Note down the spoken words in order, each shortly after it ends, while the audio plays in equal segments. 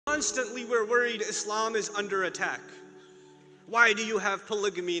Constantly we're worried Islam is under attack. Why do you have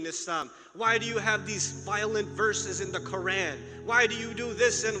polygamy in Islam? Why do you have these violent verses in the Quran? Why do you do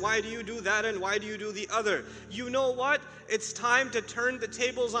this and why do you do that and why do you do the other? You know what? It's time to turn the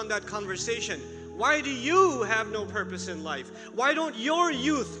tables on that conversation. Why do you have no purpose in life? Why don't your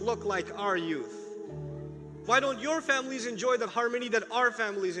youth look like our youth? Why don't your families enjoy the harmony that our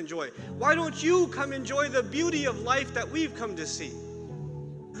families enjoy? Why don't you come enjoy the beauty of life that we've come to see?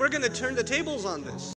 We're going to turn the tables on this.